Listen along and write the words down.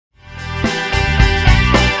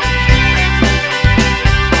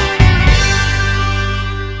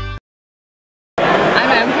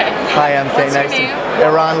Hi, I'm What's nice your name?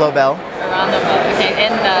 Eran Lobel. Eran Lobel. Okay,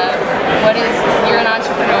 and you're an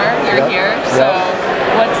entrepreneur, you're here, so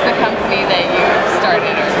what's the company that you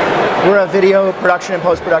started? We're a video production and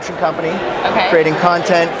post-production company, creating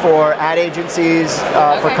content for ad agencies,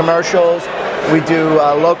 for commercials. We do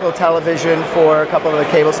local television for a couple of the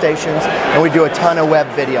cable stations, and we do a ton of web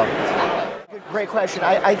video. Great question.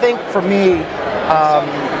 I think for me,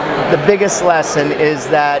 the biggest lesson is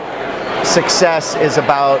that success is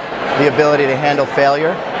about the ability to handle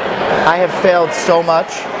failure. I have failed so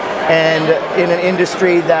much, and in an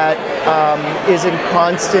industry that is in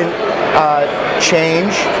constant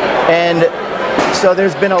change, and so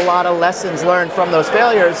there's been a lot of lessons learned from those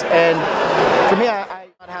failures. And for me, I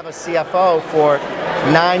have a CFO for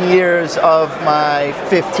 9 years of my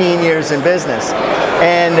 15 years in business,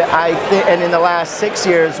 and and in the last 6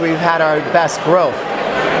 years we've had our best growth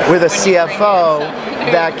with a CFO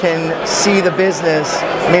that can see the business.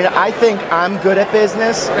 I mean, I think I'm good at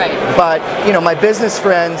business, but you know, my business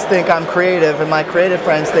friends think I'm creative, and my creative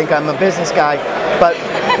friends think I'm a business guy. But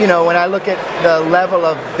you know, when I look at the level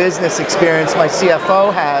of business experience my CFO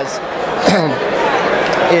has,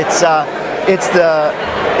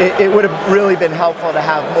 it would have really been helpful to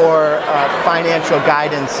have more financial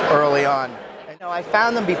guidance early on. I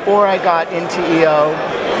found them before I got into EO,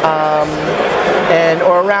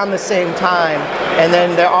 or around the same time. And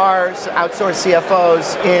then there are outsourced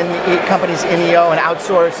CFOs in companies in EO and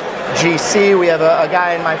outsourced GC. We have a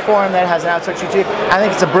guy in my forum that has an outsourced GC. I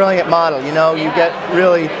think it's a brilliant model. You know, you get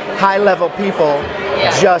really high-level people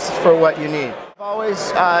just for what you need. I've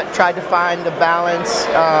always tried to find the balance.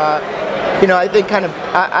 You know, I think kind of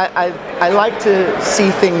I like to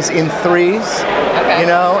see things in threes. You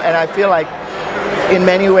know, and I feel like, in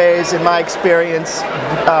many ways, in my experience,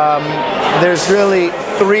 there's really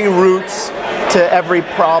 3 roots to every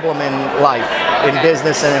problem in life, in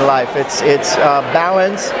business and in life. It's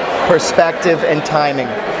balance, perspective, and timing.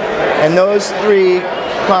 And those 3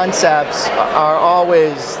 concepts are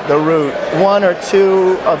always the root. 1 or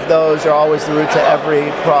 2 of those are always the root to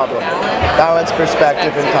every problem. Balance,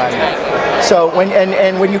 perspective, and timing. So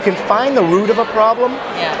when you can find the root of a problem,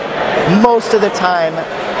 most of the time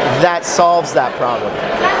that solves that problem.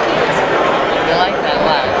 I like that a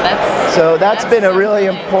lot. So that's been a really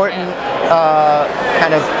important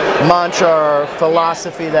kind of mantra or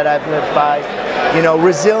philosophy that I've lived by. You know,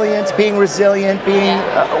 resilience, being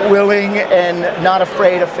willing and not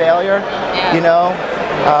afraid of failure. You know,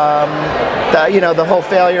 the whole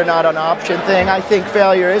failure not an option thing. I think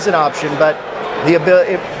failure is an option, but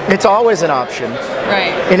it's always an option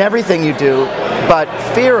in everything you do. But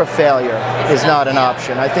fear of failure is not an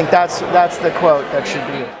option. I think that's the quote that should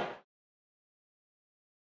be.